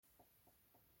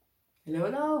Hello,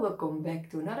 hello, welcome back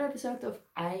to another episode of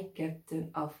I, Captain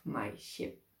of My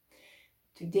Ship.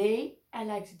 Today I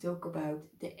like to talk about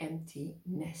the empty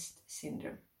nest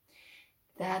syndrome.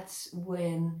 That's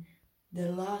when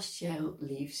the last child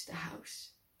leaves the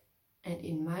house. And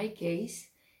in my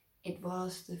case, it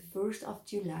was the 1st of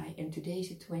July and today's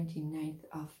the 29th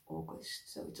of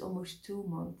August. So it's almost 2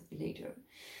 months later.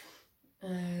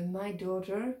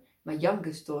 My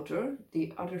youngest daughter,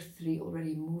 the other three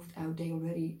already moved out. They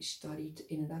already studied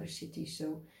in another city,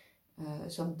 so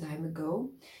some time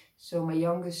ago. So my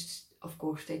youngest, of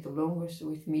course, stayed the longest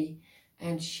with me,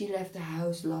 and she left the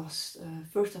house last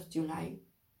 1st of July.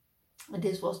 And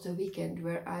this was the weekend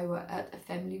where I was at a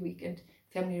family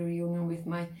reunion with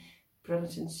my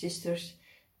brothers and sisters.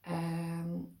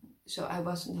 So I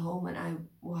wasn't home, and I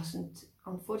wasn't,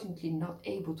 unfortunately, not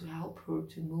able to help her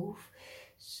to move.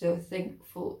 So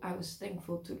I was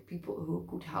thankful to the people who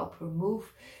could help her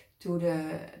move to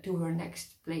her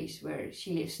next place where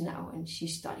she lives now, and she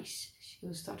studies. She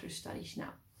will start her studies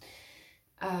now.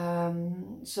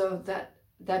 So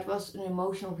that was an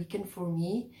emotional weekend for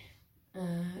me,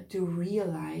 to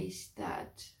realize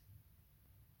that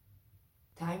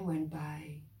time went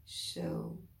by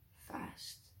so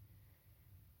fast.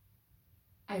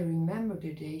 I remember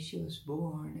the day she was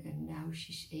born, and now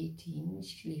she's 18,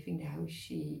 she's leaving the house,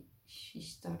 she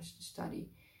starts to study.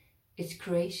 It's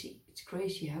crazy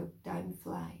how time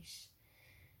flies.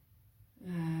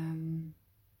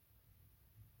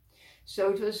 So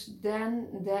it was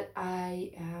then that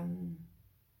I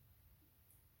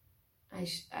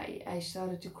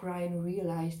started to cry and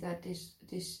realize that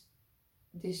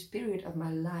this period of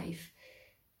my life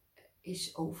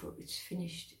is over. It's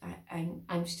finished.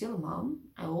 I'm still a mom.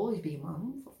 I'll always be a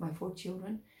mom of my 4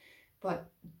 children,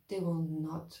 but they will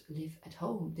not live at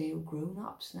home. They are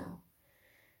grown-ups now.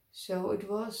 So it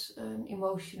was an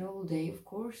emotional day, of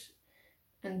course.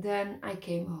 And then I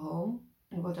came home,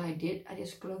 and what I did, I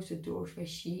just closed the doors where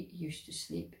she used to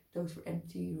sleep. Those were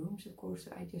empty rooms, of course,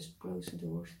 so I just closed the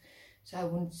doors so I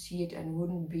wouldn't see it and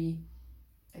wouldn't be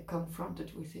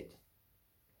confronted with it.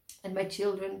 And my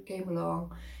children came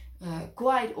along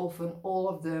quite often, all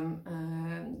of them.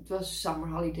 It was summer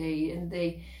holiday, and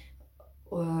they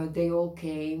all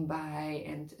came by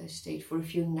and stayed for a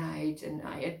few nights, and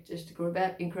I had just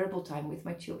an incredible time with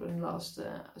my children last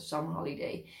summer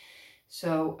holiday.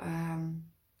 So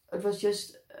it was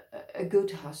just a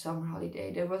good summer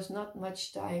holiday. There was not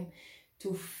much time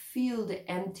to feel the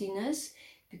emptiness,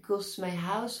 because my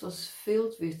house was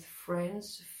filled with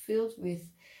friends, filled with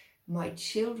my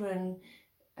children,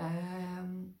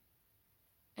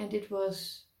 and it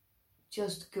was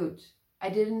just good. I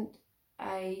didn't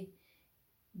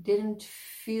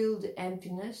feel the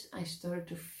emptiness. I started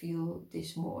to feel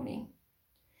this morning.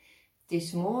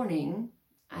 This morning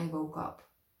I woke up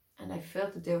and I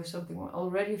felt that there was something wrong.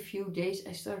 Already a few days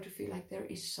I started to feel like there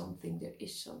is something,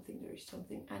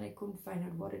 and I couldn't find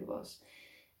out what it was.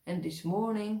 And this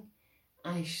morning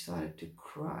I started to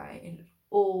cry, and it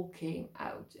all came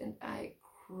out, and I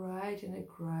cried and I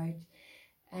cried.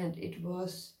 And it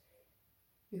was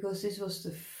because this was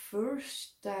the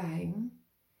first time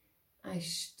I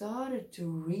started to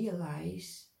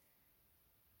realize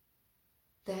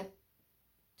that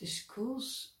the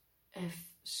schools have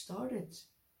started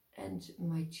and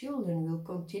my children will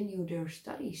continue their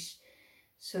studies.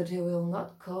 So they will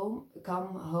not come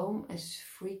home as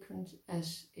frequent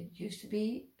as it used to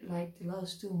be, like the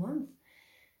last 2 months.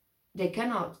 They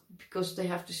cannot, because they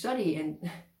have to study and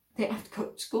they have to go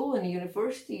to school and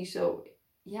university. So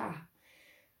yeah,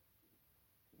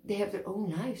 they have their own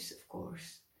lives, of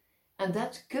course. And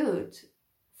that's good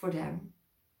for them,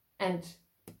 and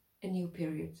a new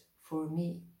period for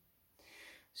me.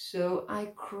 So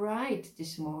I cried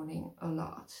this morning a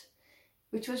lot,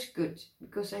 which was good,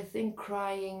 because I think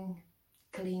crying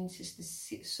cleanses the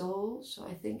soul. So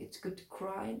I think it's good to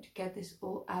cry and to get this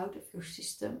all out of your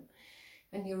system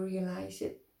when you realize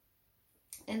it.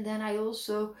 And then I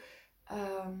also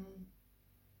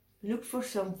look for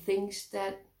some things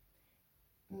that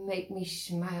make me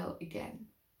smile again.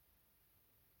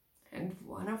 And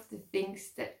one of the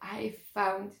things that I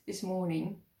found this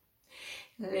morning,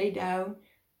 lay down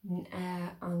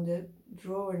on the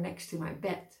drawer next to my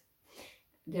bed.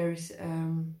 There's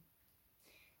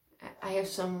I have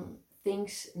some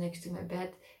things next to my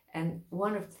bed, and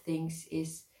one of the things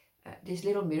is this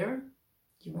little mirror.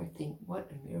 You might think, what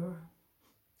a mirror?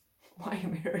 Why a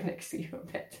mirror next to your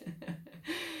bed?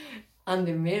 On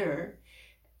the mirror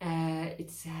it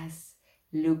says,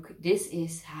 look, this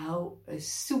is how a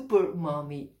super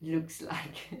mommy looks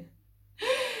like.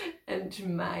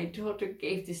 And my daughter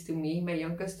gave this to me, my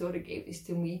youngest daughter gave this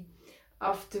to me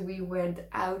after we went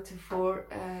out for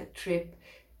a trip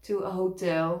to a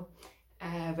hotel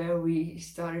where we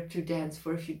started to dance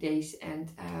for a few days,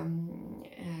 and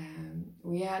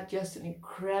we had just an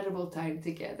incredible time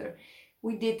together.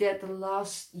 We did that the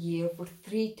last year for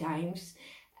 3 times,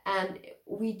 and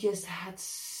we just had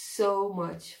so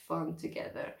much fun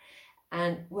together.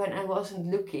 And when I wasn't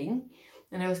looking,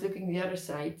 and I was looking the other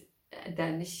side,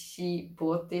 then she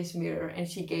bought this mirror and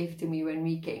she gave it to me when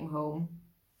we came home,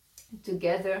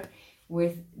 together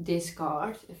with this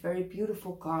card, a very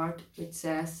beautiful card which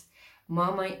says,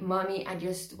 Mommy, I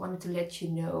just wanted to let you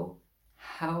know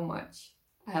how much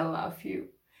I love you.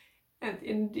 And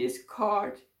in this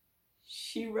card,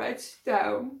 she writes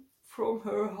down from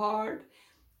her heart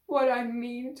what I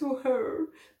mean to her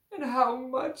and how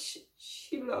much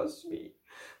she loves me.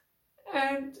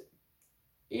 And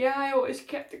yeah, I always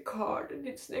kept the card, and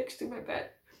it's next to my bed.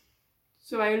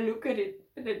 So I look at it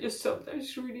and I just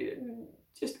sometimes read it and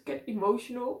just get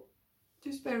emotional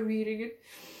just by reading it.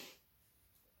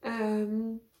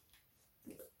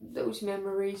 Those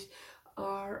memories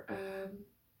are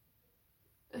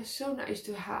so nice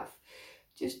to have.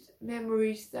 Just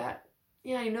memories that,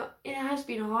 yeah, you know, it has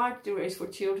been hard to raise 4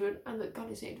 children, and I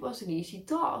gotta say, it was an easy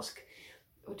task.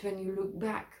 But when you look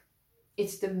back,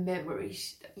 it's the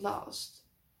memories that last.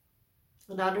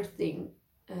 Another thing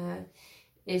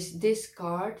is this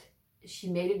card. She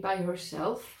made it by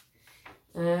herself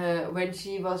when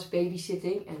she was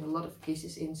babysitting, and a lot of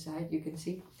kisses inside, you can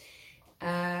see.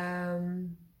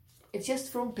 It's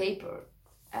just from paper.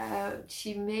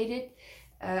 She made it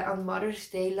on Mother's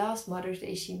Day. Last Mother's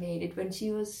Day she made it when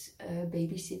she was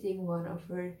babysitting one of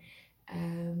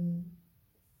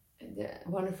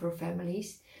her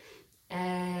families,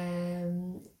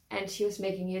 and she was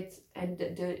making it, and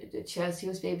the child she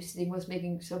was babysitting was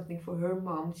making something for her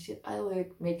mom. She said, I'll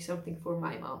make something for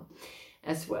my mom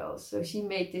as well. So she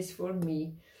made this for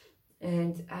me.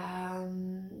 And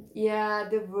yeah,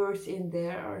 the words in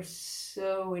there are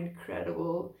so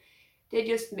incredible. They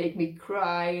just make me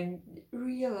cry and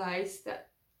realize that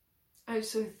I'm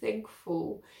so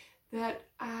thankful that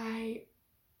I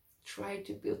try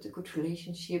to build a good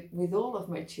relationship with all of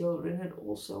my children, and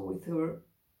also with her.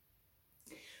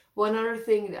 One other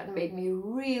thing that made me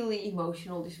really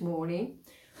emotional this morning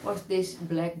was this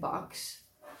black box.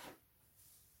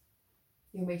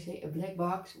 You may say, a black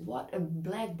box? What, a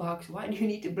black box? Why do you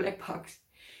need a black box?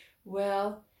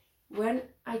 Well, when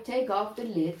I take off the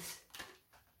lid,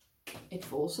 it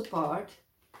falls apart.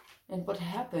 And what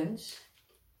happens,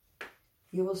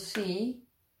 you will see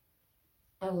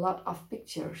a lot of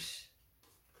pictures.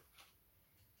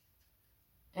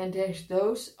 And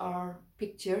those are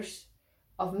pictures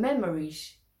of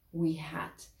memories we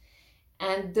had.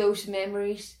 And those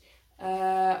memories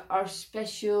are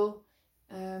special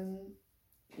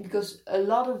because a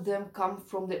lot of them come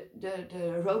from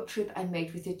the road trip I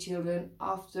made with the children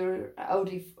after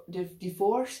the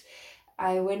divorce.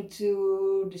 I went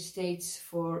to the States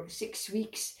for 6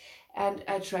 weeks, and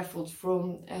I traveled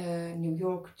from New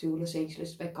York to Los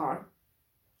Angeles by car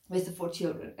with the 4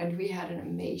 children, and we had an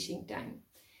amazing time.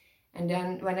 And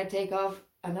then when I take off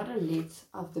another lid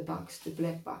of the box, the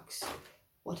black box,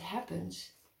 what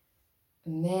happens?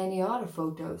 Many other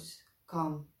photos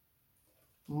come.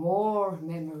 More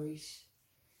memories.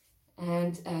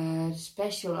 And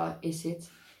special is it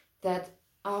that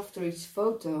after each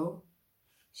photo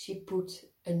she put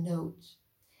a note,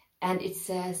 and it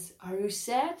says, are you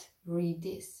sad? Read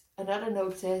this. Another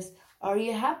note says, are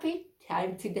you happy?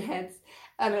 Time to dance.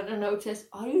 Another note says,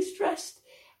 are you stressed?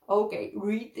 Okay,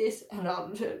 read this.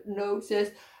 Another note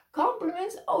says,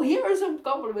 compliments. Oh, here are some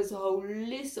compliments. A whole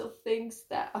list of things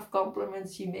of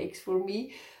compliments she makes for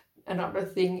me. Another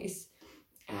thing is,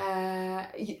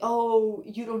 oh,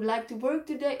 you don't like to work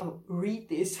today? Oh, read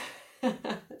this.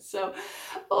 So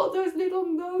all those little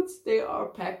notes, they are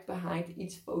packed behind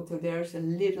each photo. There's a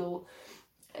little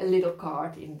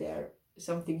card in there,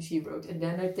 something she wrote. And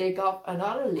then I take off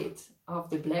another lid of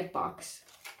the black box.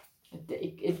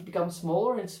 It becomes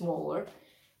smaller and smaller.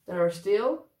 There are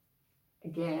still,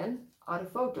 again, other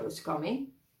photos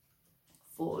coming,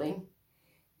 falling.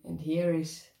 And here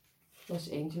is Los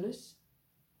Angeles.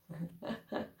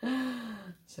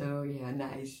 So yeah,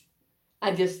 nice.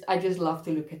 I just love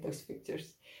to look at those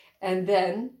pictures. And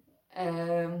then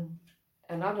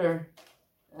another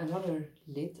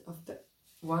lid of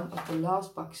one of the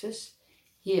last boxes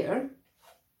here.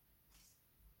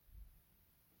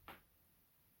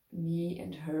 Me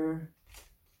and her.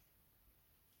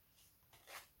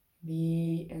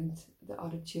 Me and the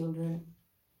other children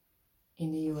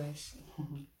in the US.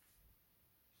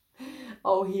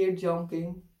 Oh, here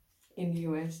jumping in the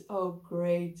US. Oh,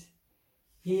 great.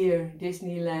 Here,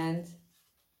 Disneyland,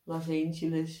 Los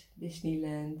Angeles,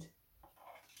 Disneyland.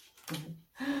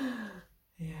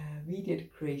 Yeah, we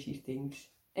did crazy things.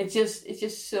 It's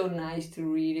just so nice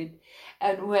to read it.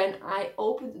 And when I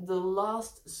opened the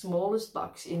last smallest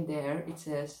box in there, it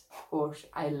says, of course,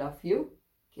 I love you.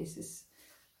 Kisses,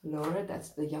 Laura, that's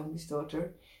the youngest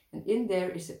daughter. And in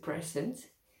there is a present.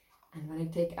 And when I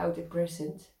take out the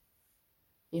present,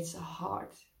 it's a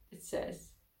heart. It says,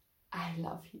 I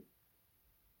love you.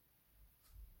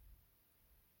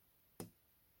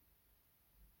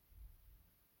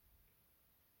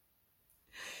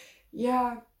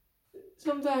 Yeah,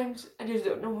 sometimes I just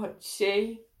don't know what to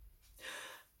say.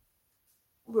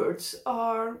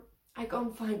 I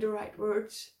can't find the right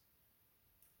words.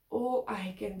 All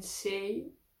I can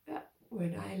say that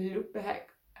when I look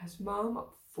back as mom of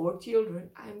 4 children,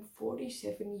 I'm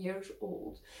 47 years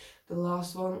old. The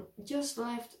last one just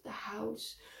left the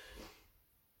house.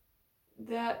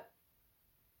 That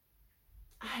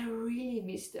I really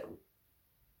miss them.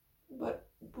 But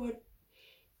what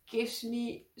gives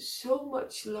me so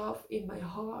much love in my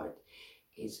heart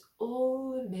is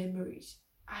all the memories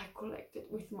I collected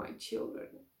with my children.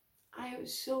 I have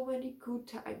so many good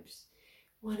times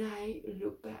when I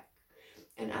look back.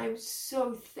 And I'm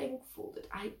so thankful that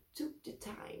I took the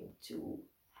time to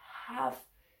have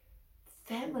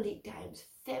family times,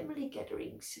 family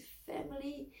gatherings,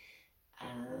 family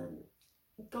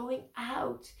going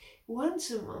out.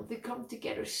 Once a month we come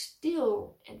together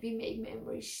still and we make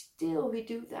memories. Still we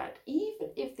do that.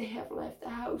 Even if they have left the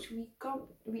house, we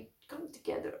come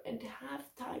together and have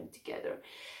time together.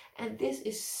 And this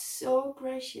is so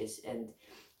precious, and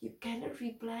you cannot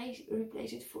replace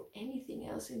it for anything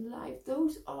else in life.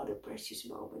 Those are the precious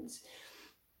moments.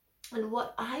 And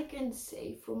what I can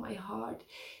say from my heart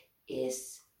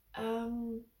is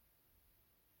time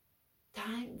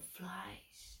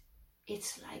flies.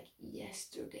 It's like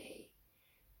yesterday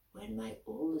when my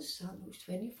oldest son, who's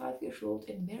 25 years old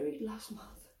and married last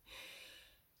month.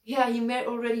 Yeah, he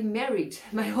already married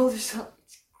my oldest son.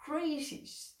 It's crazy.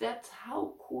 That's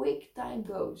how quick time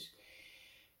goes.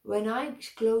 When I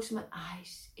close my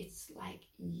eyes, it's like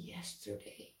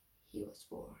yesterday he was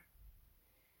born.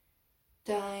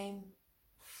 Time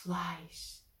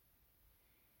flies.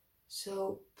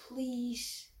 So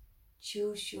please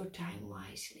choose your time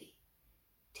wisely.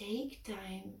 Take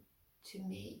time to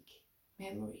make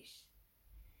memories.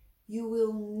 You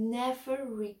will never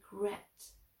regret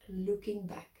looking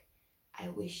back. I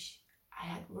wish I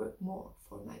had worked more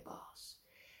for my boss.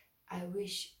 I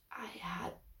wish I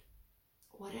had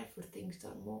whatever things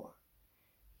done more.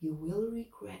 You will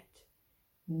regret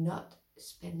not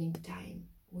spending time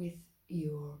with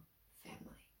your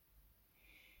family.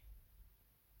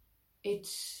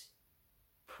 It's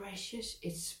precious,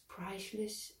 it's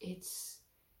priceless,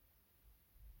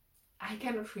 I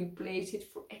cannot replace it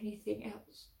for anything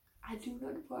else. I do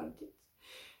not want it.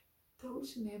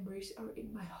 Those memories are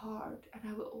in my heart, and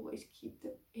I will always keep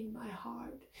them in my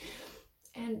heart.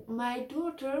 And my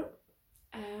daughter,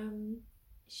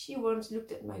 she once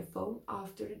looked at my phone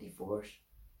after the divorce,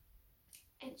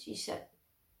 and she said,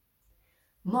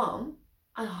 Mom,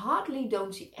 I hardly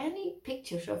don't see any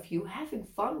pictures of you having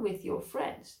fun with your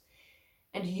friends.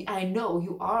 And I know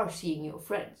you are seeing your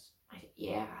friends. I said,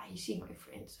 yeah, I see my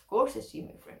friends. Of course I see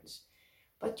my friends.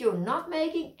 But you're not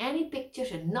making any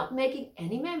pictures and not making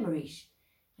any memories.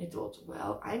 I thought,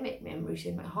 well, I make memories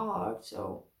in my heart,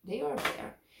 so they are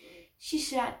there. She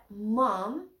said,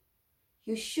 Mom,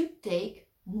 you should take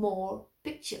more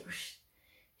pictures.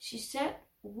 She said,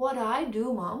 what I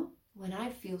do, Mom, when I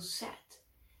feel sad,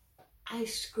 I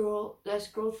scroll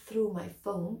through my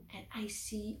phone and I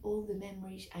see all the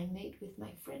memories I made with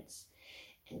my friends.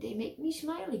 And they make me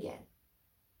smile again.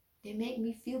 They make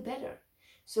me feel better.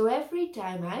 So every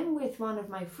time I'm with one of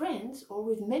my friends, or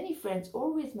with many friends,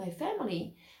 or with my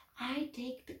family, I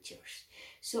take pictures.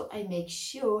 So I make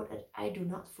sure that I do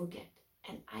not forget.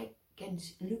 And I can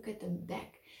look at them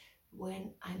back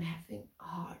when I'm having a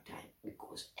hard time.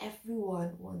 Because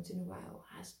everyone once in a while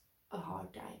has a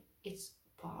hard time. It's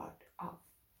part of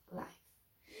life.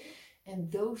 And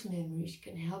those memories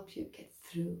can help you get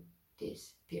through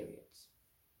these periods.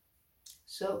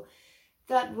 So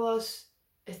that was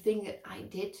a thing that I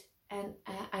did, and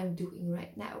I'm doing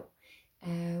right now.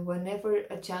 Whenever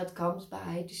a child comes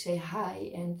by to say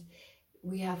hi and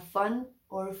we have fun,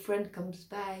 or a friend comes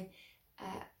by,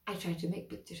 I try to make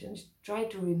pictures and try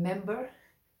to remember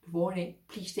the warning,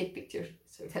 please take pictures.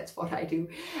 So that's what I do.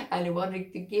 And I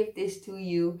wanted to give this to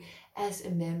you as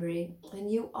a memory. When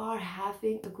you are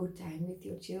having a good time with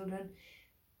your children,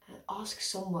 ask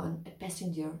someone, a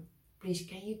passenger, please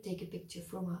can you take a picture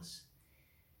from us?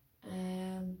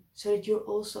 so that you're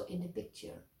also in the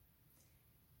picture,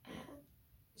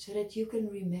 so that you can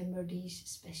remember these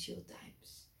special times.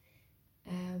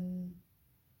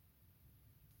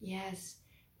 Yes,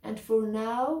 and for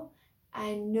now,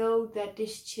 I know that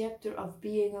this chapter of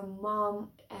being a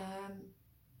mom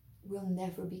will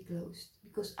never be closed,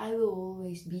 because I will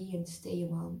always be and stay a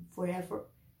mom forever,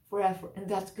 and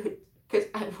that's good, because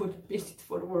I wouldn't miss it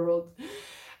for the world.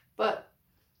 But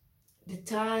the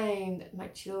time that my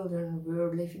children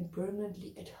were living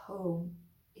permanently at home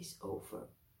is over.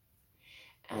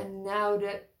 And now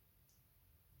that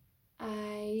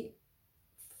I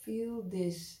feel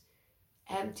this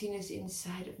emptiness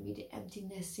inside of me, the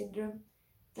emptiness syndrome,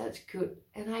 that's good.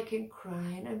 And I can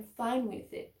cry and I'm fine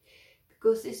with it,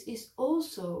 because this is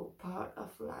also part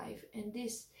of life, and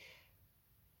this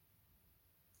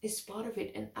is part of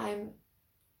it. And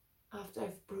after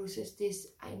I've processed this,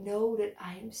 I know that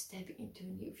I am stepping into a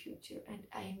new future, and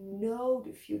I know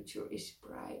the future is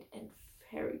bright and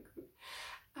very good.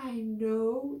 I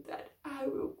know that I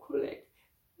will collect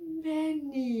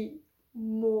many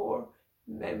more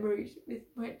memories with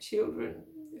my children,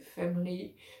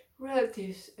 family,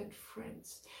 relatives and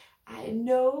friends. I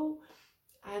know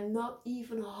I'm not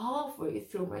even halfway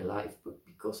through my life, but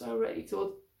because I'm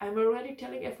already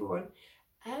telling everyone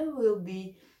I will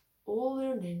be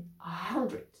older than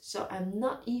 100. So I'm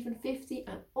not even 50,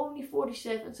 I'm only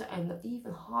 47, so I'm not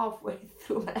even halfway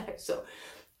through my life. So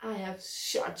I have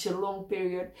such a long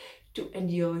period to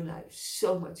enjoy life,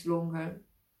 so much longer.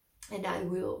 And I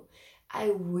will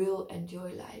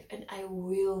enjoy life, and I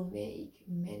will make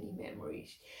many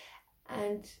memories.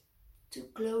 And to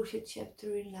close a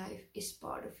chapter in life is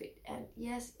part of it. And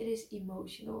yes, it is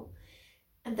emotional,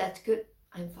 and that's good,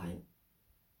 I'm fine.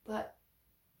 But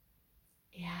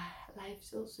yeah,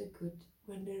 life's also good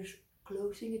when there's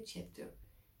closing a chapter,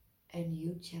 a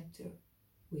new chapter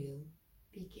will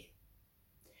begin.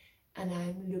 And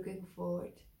I'm looking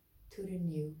forward to the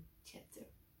new chapter.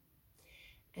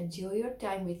 Enjoy your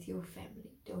time with your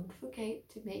family. Don't forget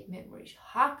to make memories.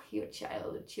 Hug your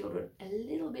children a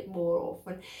little bit more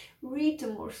often. Read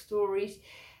them more stories.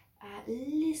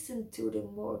 Listen to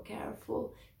them more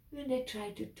careful when they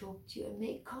try to talk to you and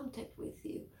make contact with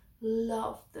you.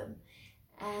 Love them.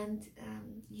 And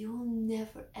you'll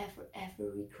never, ever,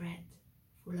 ever regret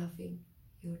for loving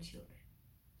your children.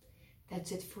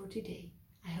 That's it for today.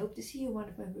 I hope to see you in one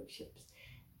of my workshops,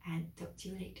 and talk to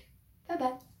you later. Bye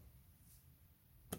bye.